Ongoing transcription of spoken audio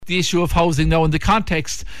the issue of housing now in the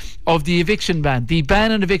context of the eviction ban. The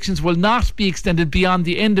ban on evictions will not be extended beyond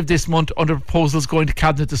the end of this month under proposals going to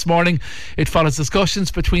Cabinet this morning. It follows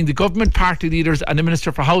discussions between the government party leaders and the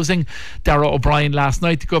Minister for Housing, Darragh O'Brien, last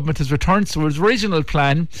night. The government has returned to its original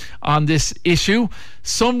plan on this issue.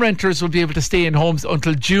 Some renters will be able to stay in homes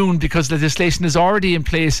until June because legislation is already in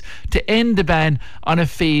place to end the ban on a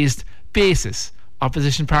phased basis.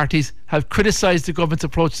 Opposition parties have criticised the government's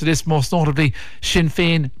approach to this, most notably Sinn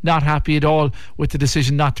Féin, not happy at all with the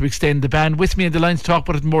decision not to extend the ban. With me in the line to talk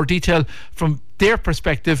about it in more detail from their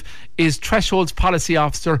perspective is Thresholds Policy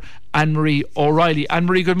Officer Anne-Marie O'Reilly.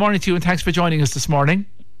 Anne-Marie, good morning to you and thanks for joining us this morning.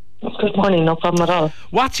 Good morning, no problem at all.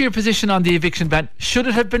 What's your position on the eviction ban? Should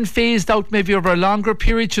it have been phased out maybe over a longer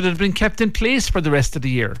period? Should it have been kept in place for the rest of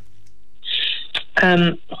the year?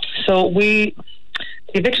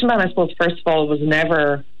 The eviction ban, I suppose, first of all, was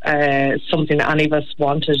never something that any of us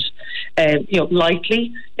wanted.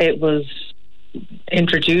 Likely it was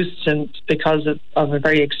introduced and because of a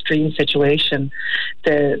very extreme situation.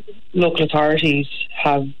 The local authorities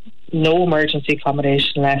have no emergency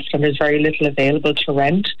accommodation left, and there's very little available to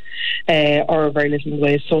rent, or very little in the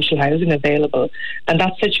way of social housing available. And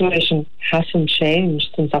that situation hasn't changed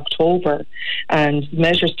since October, and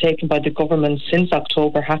measures taken by the government since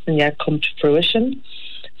October haven't yet come to fruition.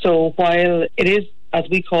 So while it is, as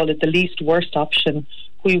we call it, the least worst option,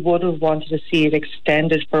 we would have wanted to see it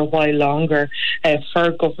extended for a while longer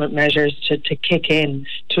for government measures to kick in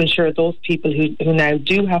to ensure those people who now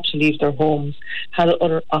do have to leave their homes had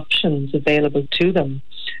other options available to them.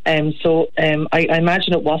 I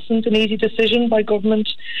imagine it wasn't an easy decision by government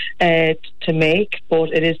to make,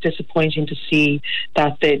 but it is disappointing to see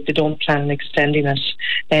that they don't plan on extending it.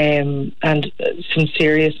 And some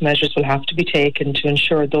serious measures will have to be taken to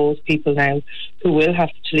ensure those people now who will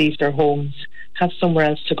have to leave their homes have somewhere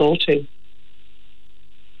else to go to.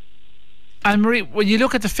 Anne-Marie, when you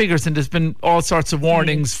look at the figures, and there's been all sorts of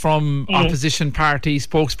warnings from opposition party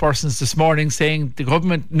spokespersons this morning saying the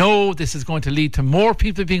government, no, this is going to lead to more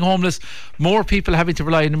people being homeless, more people having to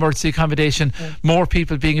rely on emergency accommodation, more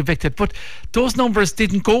people being evicted. But those numbers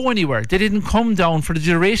didn't go anywhere. They didn't come down for the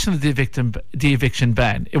duration of the eviction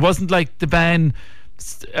ban. It wasn't like the ban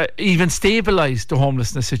even stabilised the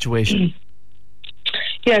homelessness situation.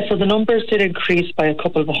 Yeah, so the numbers did increase by a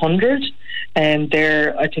couple of hundred, and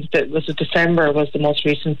I think that was December was the most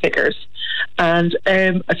recent figures. And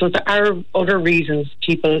I suppose there are other reasons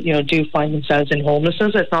people, do find themselves in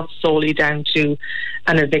homelessness. It's not solely down to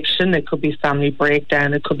an eviction. It could be family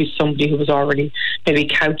breakdown. It could be somebody who was already maybe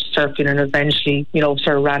couch surfing and eventually,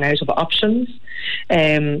 sort of ran out of options.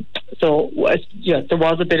 There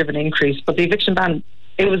was a bit of an increase, but the eviction ban,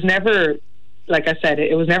 it was never. Like I said,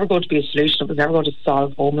 it was never going to be a solution. It was never going to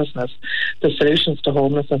solve homelessness. The solutions to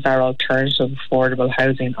homelessness are alternative, affordable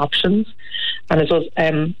housing options. And I suppose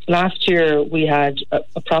last year we had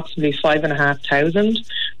approximately 5,500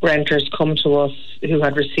 renters come to us who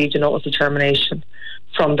had received a notice of termination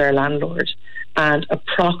from their landlord. And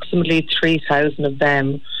approximately 3,000 of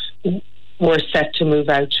them were set to move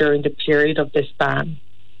out during the period of this ban.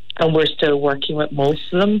 And we're still working with most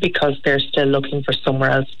of them because they're still looking for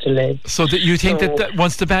somewhere else to live. So you think that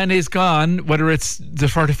once the ban is gone, whether it's the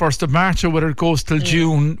 31st of March or whether it goes till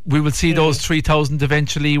June, we will see those 3,000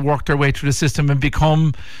 eventually work their way through the system and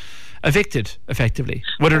become evicted, effectively?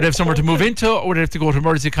 Whether they have somewhere to move into or they have to go to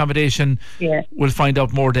emergency accommodation, we'll find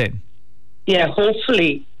out more then. Yeah,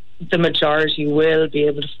 hopefully the majority will be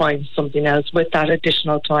able to find something else with that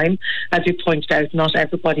additional time. As you pointed out, not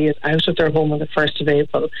everybody is out of their home on the 1st of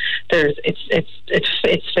April.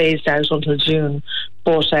 It's phased out until June,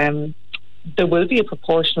 but there will be a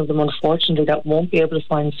proportion of them, unfortunately, that won't be able to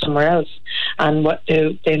find somewhere else, and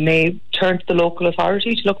they may turn to the local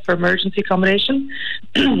authority to look for emergency accommodation,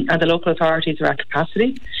 and the local authorities are at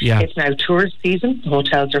capacity. It's now tourist season. The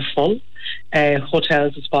hotels are full.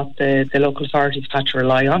 Hotels is what the local authorities have to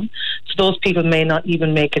rely on. So those people may not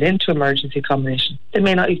even make it into emergency accommodation. They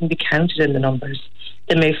may not even be counted in the numbers.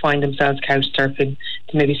 They may find themselves couch surfing.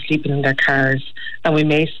 They may be sleeping in their cars, and we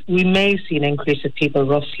may see an increase of people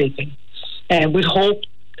rough sleeping. We'd hope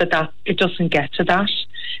that it doesn't get to that.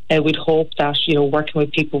 We'd hope that, working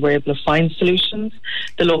with people, we're able to find solutions.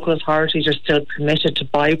 The local authorities are still permitted to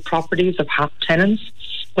buy properties of half tenants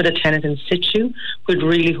with a tenant in situ. We'd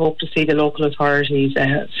really hope to see the local authorities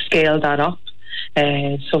scale that up.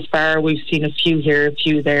 So far we've seen a few here, a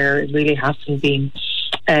few there. It really hasn't been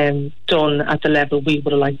done at the level we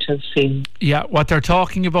would have liked to have seen. Yeah, what they're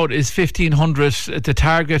talking about is 1,500, the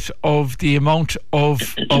target of the amount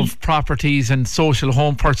of properties and social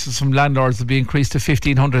home purchases from landlords will be increased to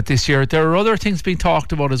 1,500 this year. There are other things being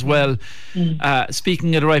talked about as well.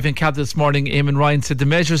 Speaking at arriving cabinet this morning, Eamon Ryan said the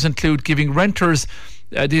measures include giving renters,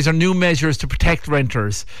 these are new measures to protect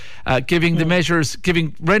renters, giving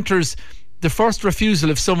renters the first refusal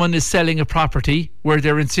if someone is selling a property where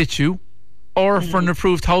they're in situ, or for an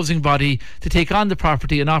approved housing body to take on the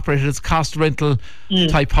property and operate it as a cost rental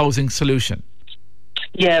type housing solution.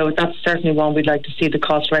 Yeah, that's certainly one we'd like to see, the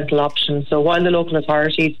cost rental option. So while the local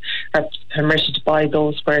authorities are permitted to buy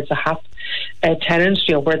those where it's a HAP tenant,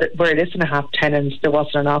 where it isn't a HAP tenant, there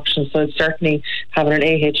wasn't an option. So it's certainly having an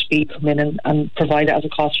AHB come in and provide it as a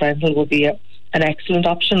cost rental would be an excellent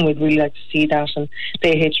option. We'd really like to see that, and the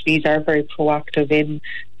AHBs are very proactive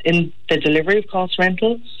in the delivery of cost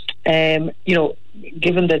rental. Given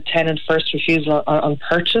the tenant first refusal on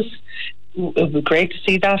purchase, it would be great to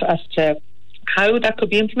see that. As to how that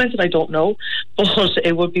could be implemented, I don't know, but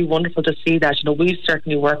it would be wonderful to see that. We've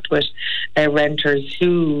certainly worked with renters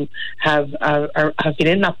who have been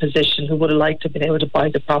in that position, who would have liked to have been able to buy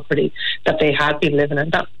the property that they had been living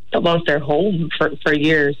in. That was their home for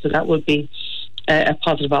years, so that would be a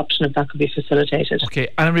positive option if that could be facilitated. Okay,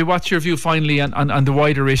 Anne-Marie, what's your view finally on the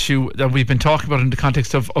wider issue that we've been talking about in the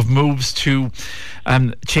context of moves to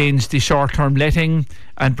change the short-term letting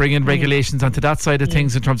and bring in regulations onto that side of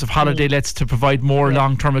things in terms of holiday lets to provide more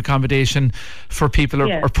long-term accommodation for people,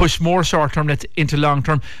 or push more short-term lets into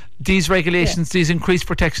long-term? These regulations, these increased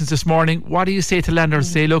protections this morning, what do you say to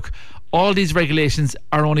landlords? Say, look, all these regulations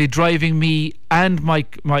are only driving me and my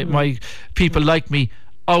people like me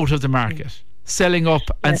out of the market. Selling up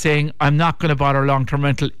and saying, I'm not going to bother long-term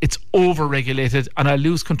rental, it's over-regulated and I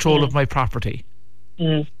lose control of my property.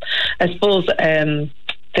 I suppose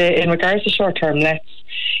in regards to short-term lets,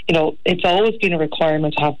 it's always been a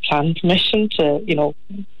requirement to have planning permission to,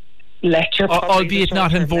 let your property, albeit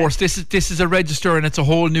not enforced. This is a register, and it's a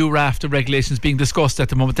whole new raft of regulations being discussed at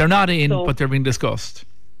the moment. They're not in, but they're being discussed.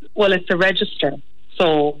 Well, it's a register,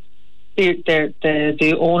 so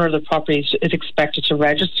the owner of the property is expected to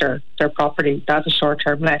register their property. That's a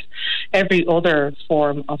short-term let. Every other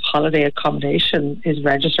form of holiday accommodation is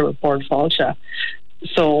registered with Bord Fáilte.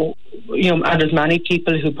 So, and there's many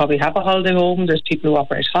people who probably have a holiday home. There's people who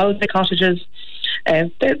operate holiday cottages,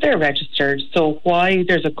 and they're registered. So why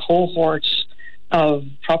there's a cohort of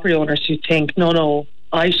property owners who think, no,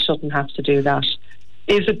 I shouldn't have to do that,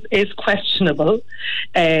 is questionable.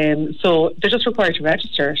 So they're just required to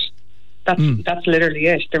register it. That's literally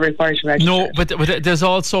it. They're required to register. No, but there's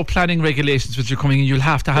also planning regulations which are coming in. You'll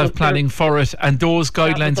have to have planning for it, and those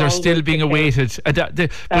guidelines are still being awaited. But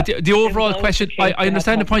the overall question, I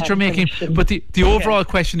understand the point you're making, but the overall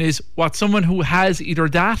question is what someone who has either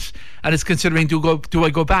that and is considering, do I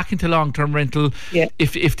go back into long-term rental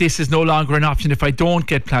if this is no longer an option, if I don't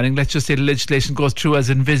get planning, let's just say the legislation goes through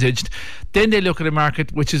as envisaged, then they look at a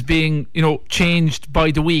market which is being changed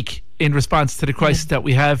by the week in response to the crisis that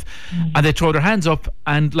we have, and they throw their hands up,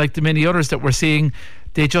 and like the many others that we're seeing,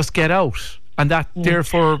 they just get out, and that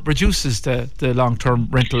therefore reduces the long-term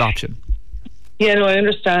rental option. Yeah, no, I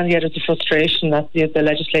understand. Yeah, there's a frustration that the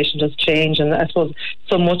legislation does change, and I suppose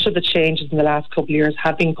so much of the changes in the last couple of years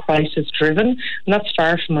have been crisis-driven, and that's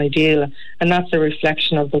far from ideal, and that's a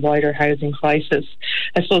reflection of the wider housing crisis.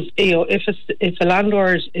 I suppose if a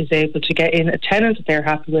landlord is able to get in a tenant that they're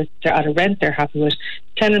happy with, they're at a rent they're happy with,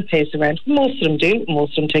 tenant pays the rent, most of them do,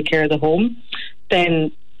 most of them take care of the home,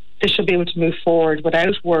 then they should be able to move forward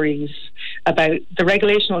without worries about the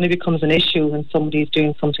regulation. Only becomes an issue when somebody's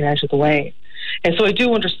doing something out of the way. And so I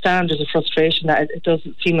do understand there's a frustration that it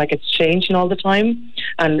doesn't seem like it's changing all the time,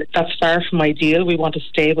 and that's far from ideal. We want a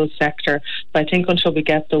stable sector, but I think until we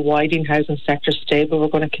get the widening housing sector stable, we're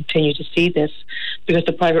going to continue to see this, because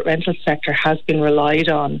the private rental sector has been relied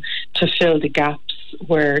on to fill the gaps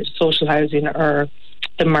where social housing or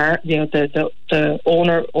the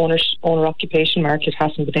owner occupation market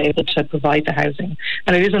hasn't been able to provide the housing,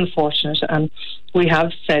 and it is unfortunate. And we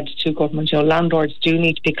have said to government, landlords do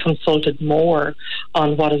need to be consulted more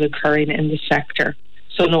on what is occurring in the sector.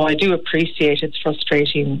 So no, I do appreciate it's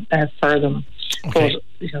frustrating for them. Okay.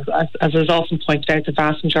 But as is often pointed out, the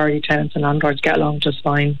vast majority of tenants and landlords get along just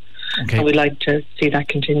fine. Okay. And we'd like to see that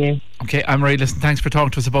continue. Okay, Anne-Marie, listen, thanks for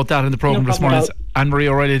talking to us about that in the programme this morning. Anne-Marie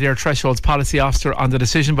O'Reilly there, Thresholds Policy Officer, on the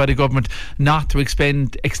decision by the government not to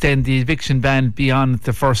extend the eviction ban beyond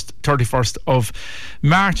the 31st of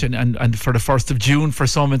March and for the 1st of June for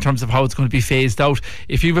some, in terms of how it's going to be phased out.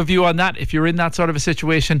 If you have a view on that, if you're in that sort of a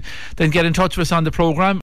situation, then get in touch with us on the programme.